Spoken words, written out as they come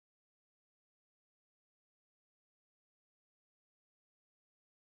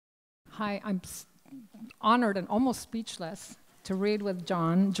Hi, I'm honored and almost speechless to read with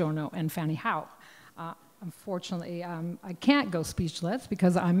John, Giorno, and Fanny Howe. Unfortunately, I can't go speechless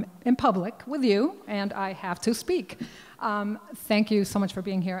because I'm in public with you and I have to speak. Thank you so much for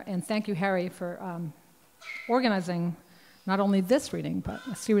being here, and thank you, Harry, for organizing not only this reading, but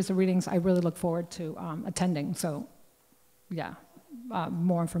a series of readings I really look forward to attending. So, yeah,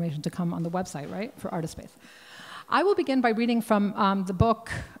 more information to come on the website, right, for Artist Space. I will begin by reading from the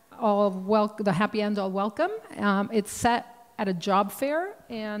book, The Happy End, All Welcome. It's set at a job fair,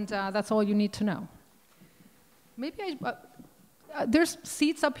 and that's all you need to know. Maybe there's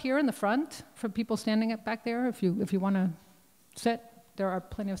seats up here in the front for people standing back there if you want to sit. There are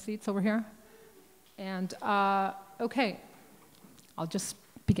plenty of seats over here. And okay, I'll just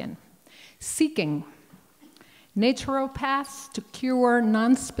begin. Seeking. Naturopaths to cure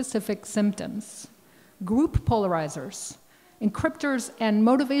non-specific symptoms. Group polarizers. Encryptors and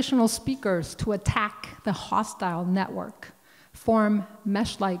motivational speakers to attack the hostile network. Form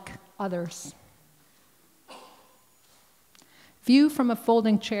mesh-like others. View from a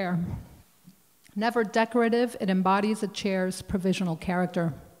folding chair. Never decorative, it embodies a chair's provisional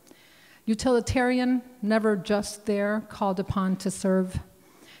character. Utilitarian, never just there, called upon to serve.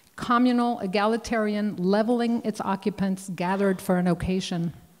 Communal, egalitarian, leveling its occupants, gathered for an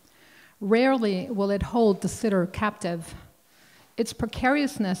occasion. Rarely will it hold the sitter captive. Its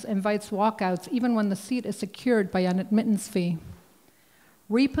precariousness invites walkouts even when the seat is secured by an admittance fee.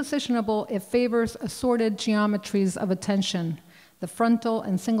 Repositionable, it favors assorted geometries of attention, the frontal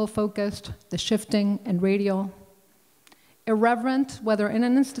and single-focused, the shifting and radial. Irreverent, whether in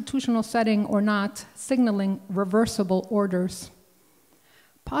an institutional setting or not, signaling reversible orders.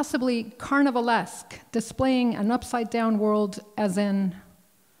 Possibly carnivalesque, displaying an upside-down world as in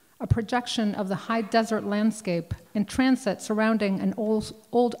a projection of the high desert landscape in transit surrounding an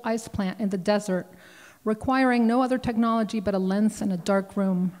old ice plant in the desert, requiring no other technology but a lens in a dark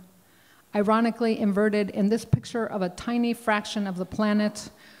room. Ironically inverted in this picture of a tiny fraction of the planet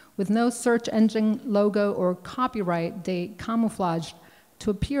with no search engine logo or copyright date camouflaged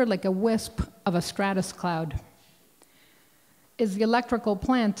to appear like a wisp of a stratus cloud. Is the electrical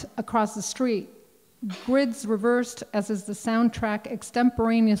plant across the street, grids reversed as is the soundtrack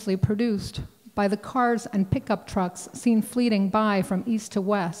extemporaneously produced by the cars and pickup trucks seen fleeting by from east to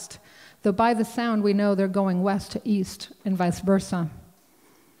west, though by the sound we know they're going west to east and vice versa.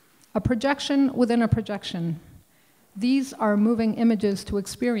 A projection within a projection. These are moving images to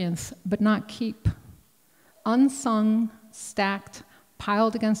experience, but not keep. Unsung, stacked,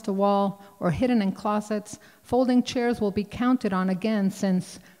 piled against a wall, or hidden in closets, folding chairs will be counted on again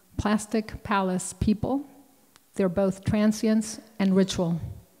since plastic palace people, they're both transience and ritual.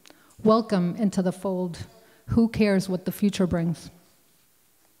 Welcome into the fold. Who cares what the future brings?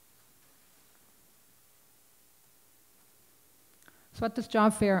 So at this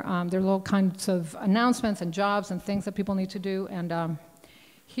job fair, there's all kinds of announcements and jobs and things that people need to do. And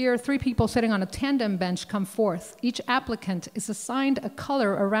here, 3 people sitting on a tandem bench come forth. Each applicant is assigned a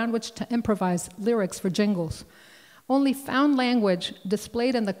color around which to improvise lyrics for jingles. Only found language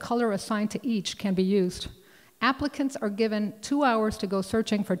displayed in the color assigned to each can be used. Applicants are given 2 hours to go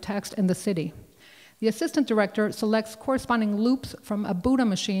searching for text in the city. The assistant director selects corresponding loops from a Buddha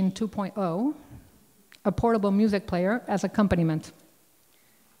Machine 2.0, a portable music player, as accompaniment.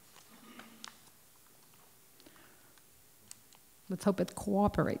 Let's hope it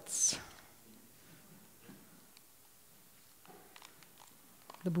cooperates.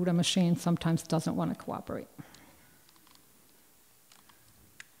 The Buddha Machine sometimes doesn't want to cooperate.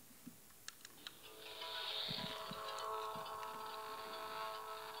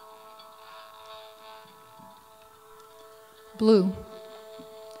 Blue.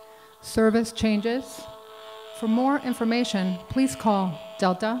 Service changes. For more information, please call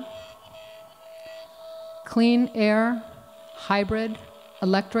Delta. Clean air, hybrid,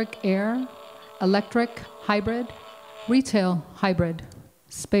 electric air, electric hybrid, retail hybrid.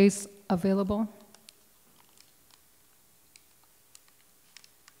 Space available.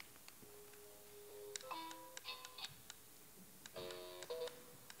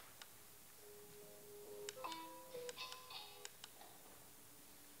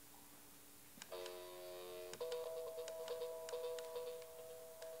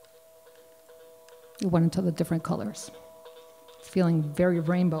 It went into the different colors. It's feeling very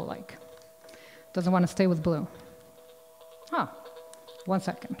rainbow-like. Doesn't want to stay with blue. Huh, 1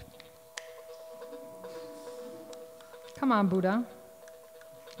 second. Come on, Buddha.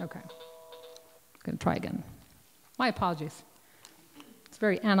 Okay, gonna try again. My apologies. It's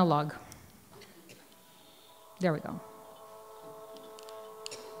very analog. There we go.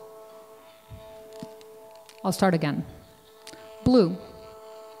 I'll start again. Blue,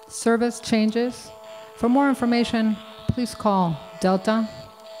 service changes. For more information, please call Delta.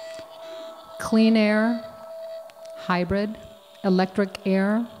 Clean air, hybrid, electric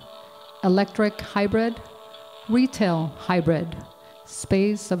air, electric hybrid, retail hybrid,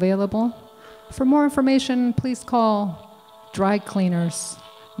 space available. For more information, please call dry cleaners,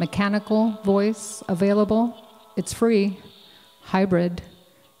 mechanical voice available, it's free, hybrid,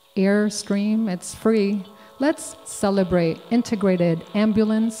 Airstream, it's free. Let's celebrate integrated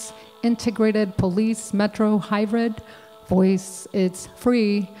ambulance, integrated police, metro, hybrid, voice, it's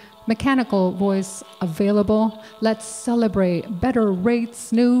free, mechanical voice available. Let's celebrate better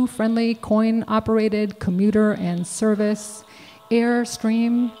rates, new, friendly, coin-operated, commuter, and service.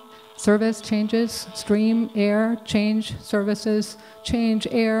 Airstream, service changes, stream, air, change, services, change,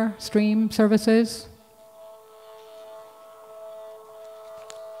 air, stream, services.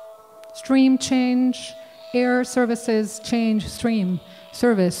 Stream, change, air, services, change, stream,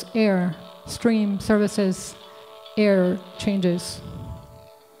 service, air, stream, services, air, changes.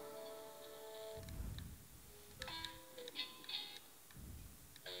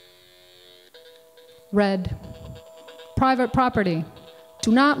 Red, private property.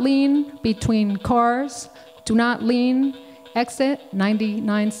 Do not lean between cars. Do not lean. Exit,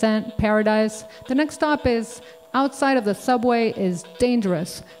 99-cent, paradise. The next stop is outside of the subway is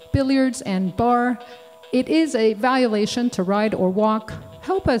dangerous. Billiards and bar. It is a violation to ride or walk.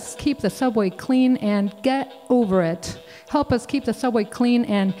 Help us keep the subway clean and get over it. Help us keep the subway clean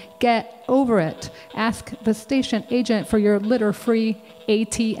and get over it. Ask the station agent for your litter-free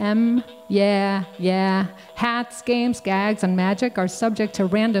ATM. Yeah, yeah. Hats, games, gags, and magic are subject to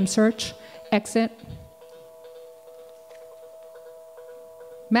random search. Exit.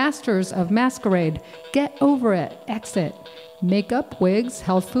 Masters of masquerade. Get over it. Exit. Makeup, wigs,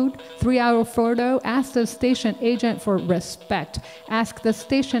 health food, 3-hour photo. Ask the station agent for respect. Ask the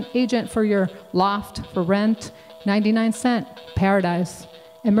station agent for your loft for rent. 99-cent, paradise.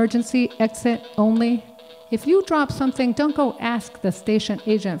 Emergency exit only. If you drop something, don't go ask the station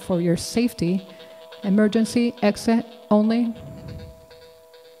agent for your safety. Emergency exit only.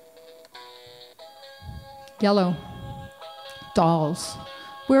 Yellow, dolls.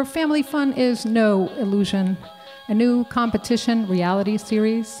 Where family fun is no illusion. A new competition reality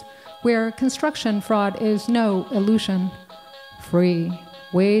series. Where construction fraud is no illusion. Free.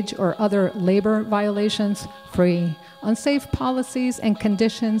 Wage or other labor violations, free. Unsafe policies and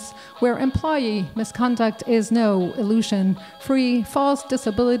conditions where employee misconduct is no illusion, free. False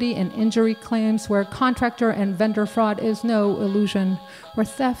disability and injury claims where contractor and vendor fraud is no illusion, where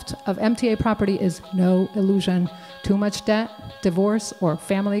theft of MTA property is no illusion, too much debt, divorce or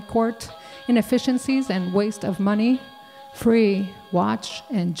family court, inefficiencies and waste of money, free. Watch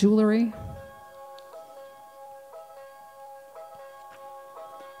and jewelry.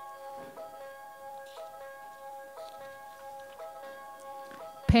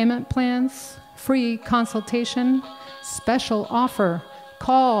 Payment plans, free consultation, special offer,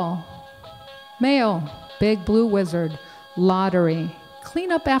 call, mail, Big Blue Wizard, lottery, clean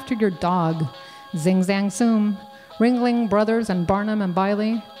up after your dog, Zing Zang Zoom, Ringling Brothers and Barnum and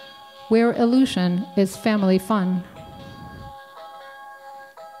Bailey, where illusion is family fun.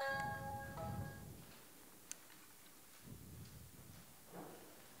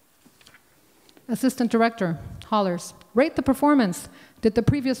 Assistant director hollers, rate the performance. Did the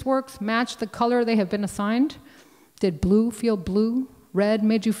previous works match the color they have been assigned? Did blue feel blue? Red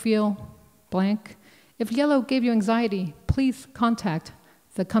made you feel blank? If yellow gave you anxiety, please contact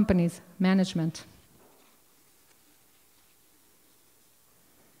the company's management.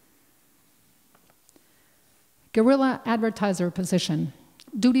 Guerrilla advertiser position.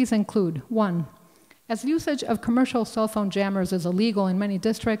 Duties include 1. As usage of commercial cell phone jammers is illegal in many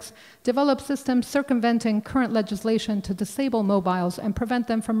districts, develop systems circumventing current legislation to disable mobiles and prevent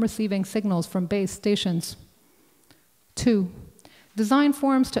them from receiving signals from base stations. 2. Design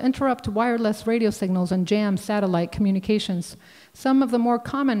forms to interrupt wireless radio signals and jam satellite communications. Some of the more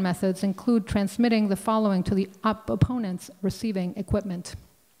common methods include transmitting the following to the opponent's receiving equipment: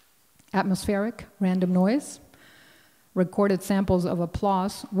 atmospheric, random noise, recorded samples of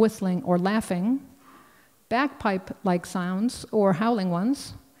applause, whistling, or laughing, bagpipe-like sounds or howling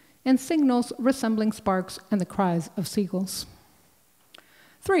ones, and signals resembling sparks and the cries of seagulls.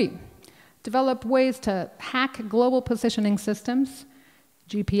 3. Develop ways to hack global positioning systems,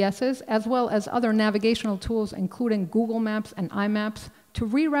 GPSs, as well as other navigational tools, including Google Maps and iMaps, to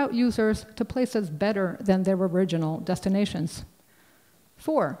reroute users to places better than their original destinations.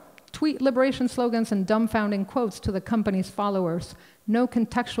 4. Tweet liberation slogans and dumbfounding quotes to the company's followers. No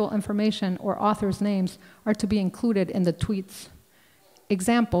contextual information or authors' names are to be included in the tweets.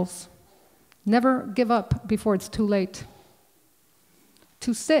 Examples: never give up before it's too late.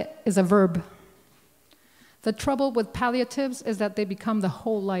 To sit is a verb. The trouble with palliatives is that they become the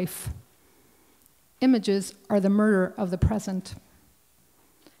whole life. Images are the murder of the present.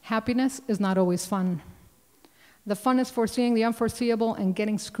 Happiness is not always fun. The fun is foreseeing the unforeseeable and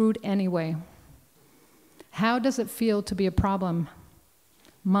getting screwed anyway. How does it feel to be a problem?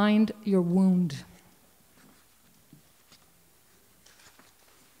 Mind your wound.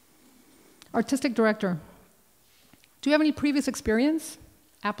 Artistic director. Do you have any previous experience?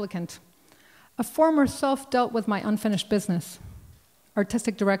 Applicant. A former self dealt with my unfinished business.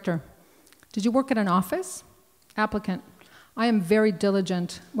 Artistic director. Did you work at an office? Applicant. I am very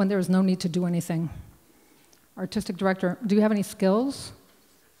diligent when there is no need to do anything. Artistic director. Do you have any skills?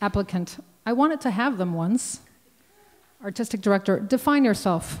 Applicant. I wanted to have them once. Artistic director. Define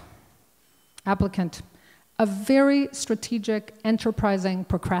yourself. Applicant. A very strategic, enterprising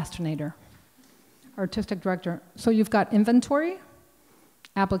procrastinator. Artistic director. So you've got inventory?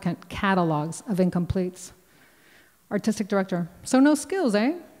 Applicant. Catalogs of incompletes. Artistic director. So no skills,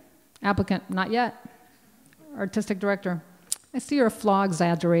 eh? Applicant. Not yet. Artistic director. I see you're a flaw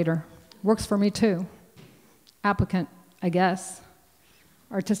exaggerator. Works for me too. Applicant. I guess.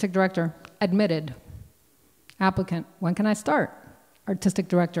 Artistic director. Admitted. Applicant. When can I start? Artistic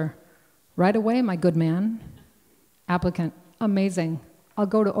director. Right away, my good man. Applicant. Amazing. I'll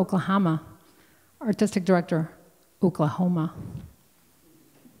go to Oklahoma. Artistic director. Oklahoma.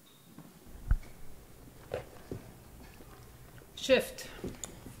 Shift.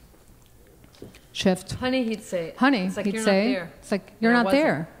 Shift. Honey, he'd say. Honey, it's like he'd you're say. Not there. It's like you're not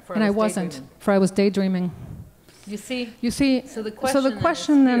there. And I wasn't, for I was daydreaming. You see? You see, so the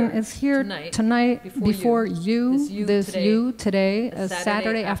question then is here tonight before you, you today, a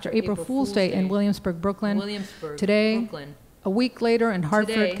Saturday after April Fool's Day in Williamsburg, Brooklyn. Today, a week later in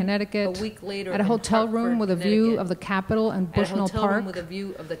Hartford, Connecticut, at a hotel room with a view of the Capitol and Bushnell Park,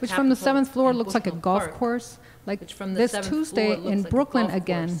 which from the 7th floor looks like a golf course, like this Tuesday in Brooklyn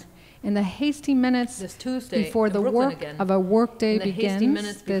again. In the hasty minutes before the work of a workday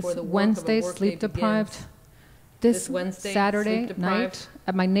begins, this Wednesday sleep-deprived, this Saturday night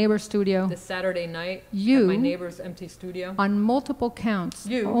at my neighbor's studio, you, at my neighbor's empty studio, on multiple counts,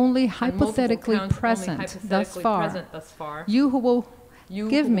 only hypothetically present thus far, you who will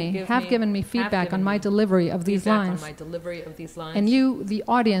have given me feedback on my delivery of these lines, and you, the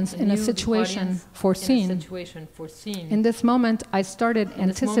audience, in a situation foreseen. In this moment, I started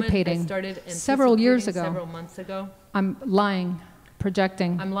anticipating several years ago. I'm lying,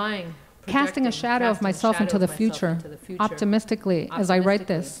 projecting. Casting a shadow of myself into the future, optimistically, as I write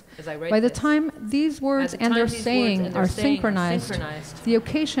this. By the time these words and their saying are synchronized, the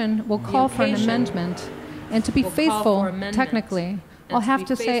occasion will call for an amendment, and to be faithful, technically, I'll have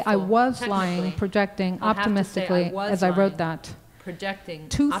to say I was lying, projecting optimistically as I wrote that.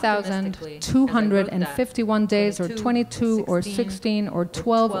 2,251 days or 22 or 16 or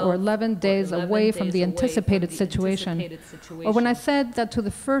 12 or 11 days away from the anticipated situation. Or when I said that to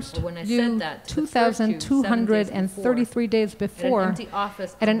the first you 2,233 days before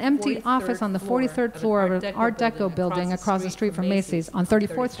at an empty office on the 43rd floor of an Art Deco building across the street from Macy's on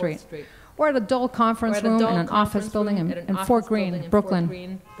 34th Street. Or at a dull conference room in an office building in Fort Greene,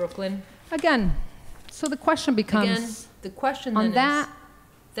 Brooklyn. Again, so the question becomes, on that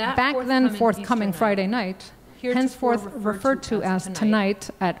back then forthcoming Friday night, henceforth referred to as Tonight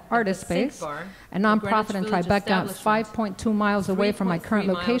at Artist Space, a nonprofit in Tribeca 5.2 miles away from my current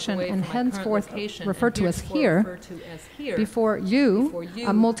location, and henceforth referred to as Here, before you,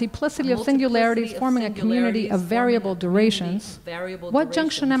 a multiplicity of singularities forming a community of variable durations. What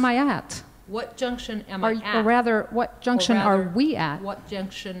junction am I at? What junction am I at? Or rather, what junction are we at? What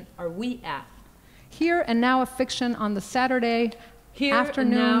junction are we at? Here and now a fiction on the Saturday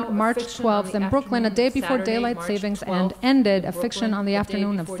afternoon, March 12th in Brooklyn, a day before daylight savings, and ended a fiction on the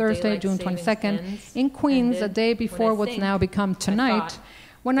afternoon of Thursday, June 22nd, in Queens, a day before what's now become Tonight,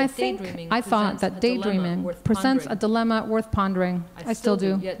 when I thought that daydreaming presents a dilemma worth pondering. I still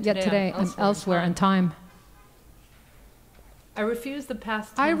do, yet today I'm elsewhere in time. I refuse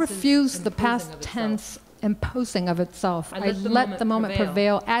the past tense imposing of itself. I let the moment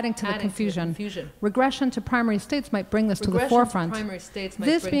prevail, adding to the confusion. Regression to primary states might bring this to the forefront.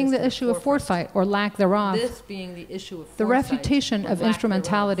 This being the issue of foresight, or lack thereof. The refutation of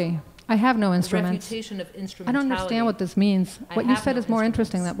instrumentality. I have no instruments. I don't understand what this means. What you said is more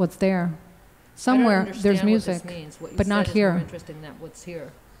interesting than what's there. Somewhere there's music, but not here.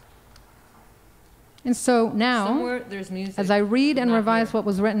 And so now, Somewhere there's music, as I read and not revise here. what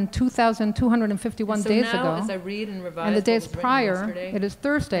was written 2,251 And so days now, ago, as I read and revise and the what days was written prior, yesterday, it is and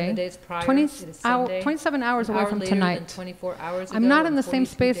Thursday, the days prior, 20 it is Sunday, 27 hours an away hour from later than tonight. 24 hours I'm ago, not in and the same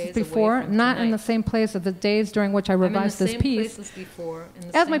 42 space days as away before, from not in tonight. the same place as the days during which I I'm in the revised this same piece. place as before, in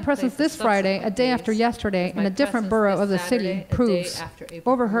the As my same presence place as this Friday, a subsequent day after days, yesterday, as in my a different presence borough this of the Saturday, city, a day proves, after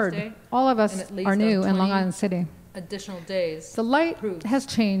April overheard, Fool's Day, all of us and at least are on new in Long 20 Island City. additional days. The light proves. has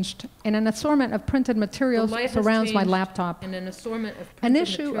changed, and an assortment of printed materials The light has surrounds my changed, laptop. and an assortment of An printed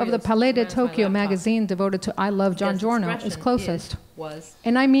issue of the materials Palais de surrounds my Tokyo laptop. magazine devoted to I Love John Yes, Giorno is expression closest. was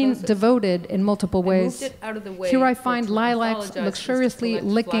And I mean closest. devoted in multiple I ways. moved it out of the way Here I for it find to lilacs mythologize luxuriously is to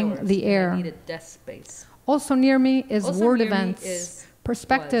collect licking flowers, the and I air. needed desk space. Also near me is Also word near me events, is-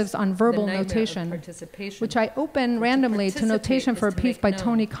 perspectives was on verbal the nightmare of notation, participation. which I open To randomly to participate notation is for a to piece make by known.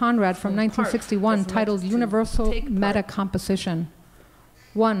 Tony Conrad from To impart 1961 as much titled as to Universal take part, Meta Composition.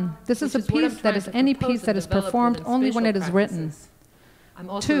 1. This is a which what I'm piece that trying is to any propose piece that and is develop performed within only when it spatial is written. practices. I'm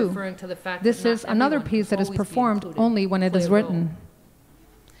also 2. referring to the fact This that not is another everyone piece can that is always be performed included, only when it play is a role. written.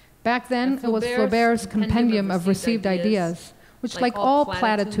 Back then, And it was Flaubert's compendium of received ideas, which, like all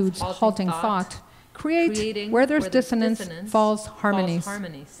platitudes, halting thought, create, where there's dissonance, falls harmonies.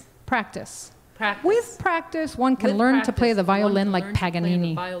 Practice. With practice, one can learn to play the violin like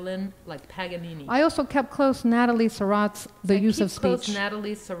Paganini. I also kept close Natalie Surratt's The Use of Speech.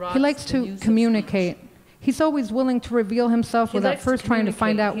 He likes to communicate. He's always willing to reveal himself without first trying to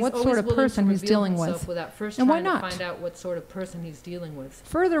find out what sort of person he's dealing with. And why not?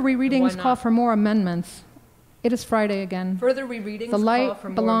 Further rereadings call for more amendments. It is Friday again. Further rereadings The call light for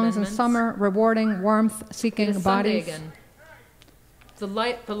more belongs in amendments. summer, rewarding, It warmth-seeking is Sunday bodies. again. The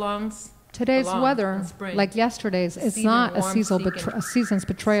light belongs Today's belongs weather, in spring. like yesterday's, is Deceiving, not a warm-seeking. season's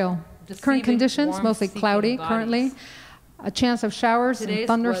betrayal. Deceiving, Current conditions, mostly warm-seeking cloudy bodies. currently. A chance of showers and Today's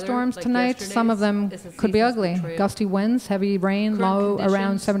thunderstorms weather, like tonight. Some of them yesterday's, is a could be season's ugly. betrayal. Gusty winds, heavy rain, Current low around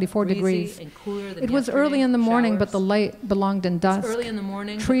conditions, 74 breezy degrees. and cooler than It was early yesterday, in the morning, but the showers. light belonged in It's dusk. early in the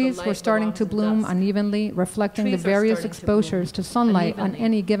morning, but the Trees light were starting belongs to in bloom dusk. unevenly, reflecting the Trees are various starting to bloom exposures to sunlight on unevenly,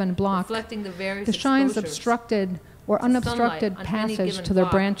 any given block. reflecting the various The shines exposures obstructed or to sunlight unobstructed on any passage given to their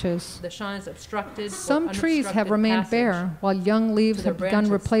block. branches. The shines obstructed or Some trees have unobstructed remained passage bare, while young leaves to their have begun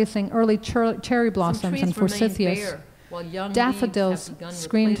branches. replacing early cherry Some blossoms trees and remain forsythias. bare, while young Daffodils leaves have begun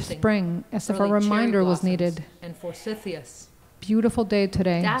screamed replacing spring, as if a early cherry reminder was blossoms needed. and forsythias. Beautiful day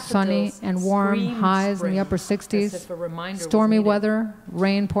today, sunny Daffodils and warm, screamed highs in spring, the upper as 60s. if a reminder was Stormy needed. weather,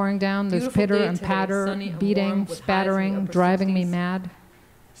 rain pouring down, there's Beautiful pitter day and today, patter, sunny and warm, beating, with highs in the spattering, upper driving me 60s. mad.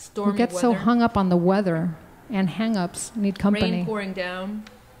 Stormy We get so weather, hung up on the weather, and hang-ups need company. rain pouring down,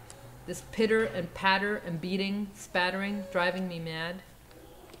 this pitter and patter and beating, spattering, driving me mad.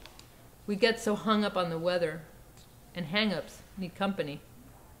 We get so hung up on the weather, and hang-ups need company.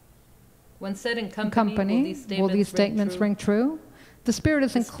 When said in company, will these statements ring true? The spirit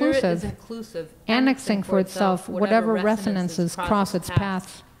is The spirit is inclusive, inclusive, annexing for itself whatever resonances cross its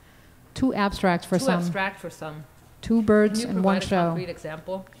paths. Too abstract for Too some, abstract for some. two Can birds you in one provide a show, concrete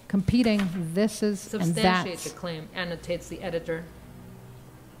example? competing thises and Substantiate that's. the claim, annotates the editor.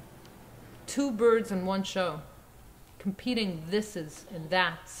 Two birds in one show, competing thises and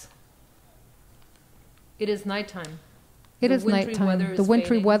that's. It is nighttime. It The is wintry weather nighttime. is The wintry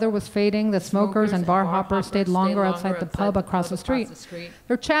fading. weather was fading. The smokers and bar hoppers stayed longer outside the pub across the street.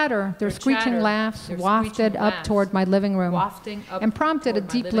 Their chatter, their screeching chatter, laughs their wafted screeching up laughs, toward my living room. wafting up and prompted a toward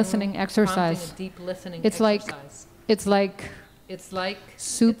my deep living listening room, exercise. prompting a deep listening It's like exercise. It's like It's like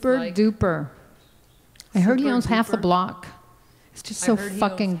super it's like duper. I heard he super owns half the duper. block. It's just I so heard he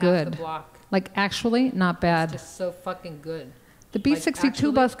fucking owns half the good. block. Like actually, not It's bad. just so fucking good. The like, B62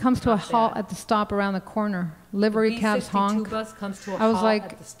 actually, bus comes to a not halt bad. at the stop around the corner. Livery cabs B62 honk. bus comes to a I was halt like,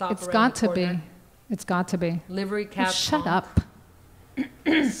 at the stop it's around got the to be. corner. It's got to be. Livery Oh, cabs shut honk. up.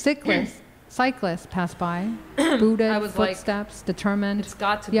 Cyclists pass by, booted I was like, footsteps, determined. It's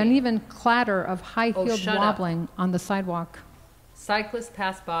got to The be. uneven clatter of high-heeled shut up. wobbling on the sidewalk. Cyclists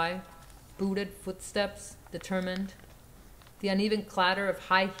pass by, booted footsteps, determined. The uneven clatter of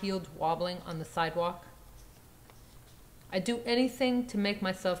high-heeled wobbling on the sidewalk. I'd do anything to make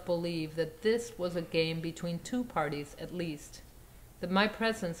myself believe that this was a game between two parties at least, that my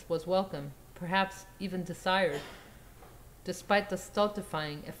presence was welcome, perhaps even desired, despite the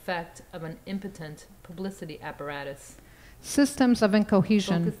stultifying effect of an impotent publicity apparatus. Systems of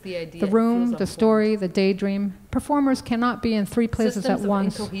incohesion. Focus the idea, The it room, feels the unformed. story, the daydream. Performers cannot be in three places Systems at of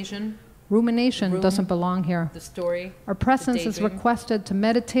once. incohesion, Rumination room, doesn't belong here. the story, Our presence is daydream. requested to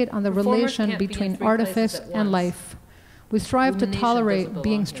meditate on the Performers relation can't be in between 3 places artifice at and once. life. We strive to Rumination tolerate doesn't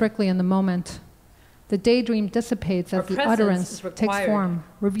being belong here. strictly in the moment. The daydream dissipates as the presence utterance is takes required form,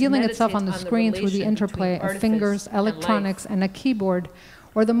 to revealing itself on the meditate on the screen through the relation interplay between of fingers, artifice and electronics, life. and a keyboard,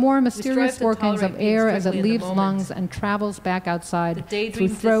 or the more mysterious to workings of tolerate being air as it strictly in the leaves moment. lungs and travels back The outside daydream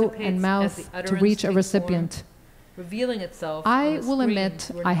through throat dissipates and as mouth the to utterance reach a takes recipient. form, revealing itself I on the will screen admit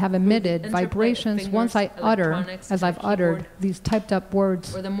through I have the emitted interplay of vibrations fingers, once I utter, electronics, as and I've a uttered keyboard, these typed up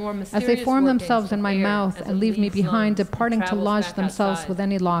words, or the more as they mysterious form workings themselves of in my air mouth as and it leave me leaves behind, lungs and departing to travels lodge back themselves outside. with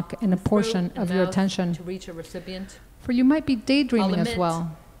any lock in a Throat portion and of your mouth attention. to reach a recipient. For you might be daydreaming I'll as admit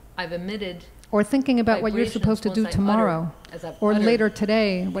well, I've emitted or thinking about what you're vibrations supposed to do once I tomorrow, utter, as I've or uttered later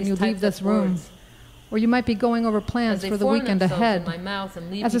today when these you leave typed this up room. words. Or you might be going over As plans they for the form weekend themselves ahead, in my mouth and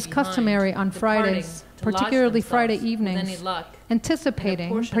leave as me is behind, customary on departing Fridays, to lodge particularly Friday themselves with any evenings, luck anticipating,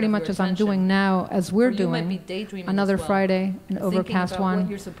 portion pretty of much your as I'm attention. doing now, as we're Or you might be doing, daydreaming another as well, Friday, an thinking overcast about what one,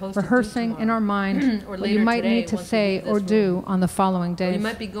 you're supposed to do rehearsing in tomorrow. our mind Or what later you might today need to once you say leave or this do room. on the following Or you days.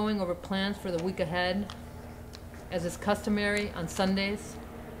 might be going over plans for the week ahead, as is customary on Sundays,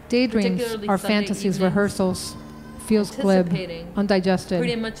 Daydreams particularly are Sunday fantasies, evenings, rehearsals, feels glib, anticipating pretty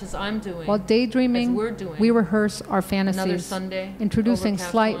undigested. much as I'm doing. While as daydreaming, we're doing. we rehearse our Another fantasies, Sunday, introducing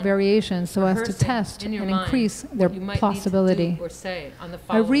overcast slight one, variations so as to rehearsing test in your and mind increase what their you might plausibility. need to do or say on the I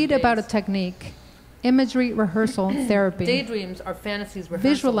following read about a days. technique, imagery rehearsal therapy. Daydreams are fantasies rehearsals.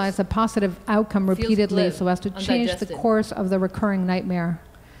 Visualize a positive outcome Feels repeatedly glib, so as to change the undigested. course of the recurring nightmare.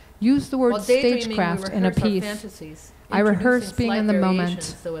 Use the word While daydreaming, stagecraft we in a rehearse our piece. fantasies, I rehearse introducing being in the slight moment,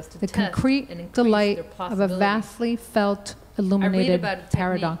 variations so as to the test and concrete increase delight their of a plausibility. vastly felt, illuminated about a technique.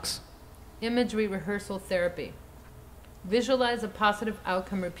 paradox. Imagery rehearsal therapy. Visualize a positive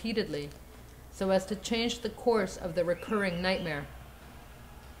outcome repeatedly so as to change the course of the recurring nightmare.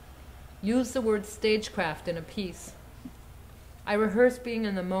 Use the word stagecraft in a piece. I rehearse being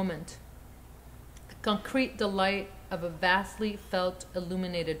in the moment, the concrete delight of a vastly felt,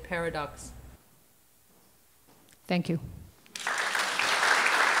 illuminated paradox. Thank you.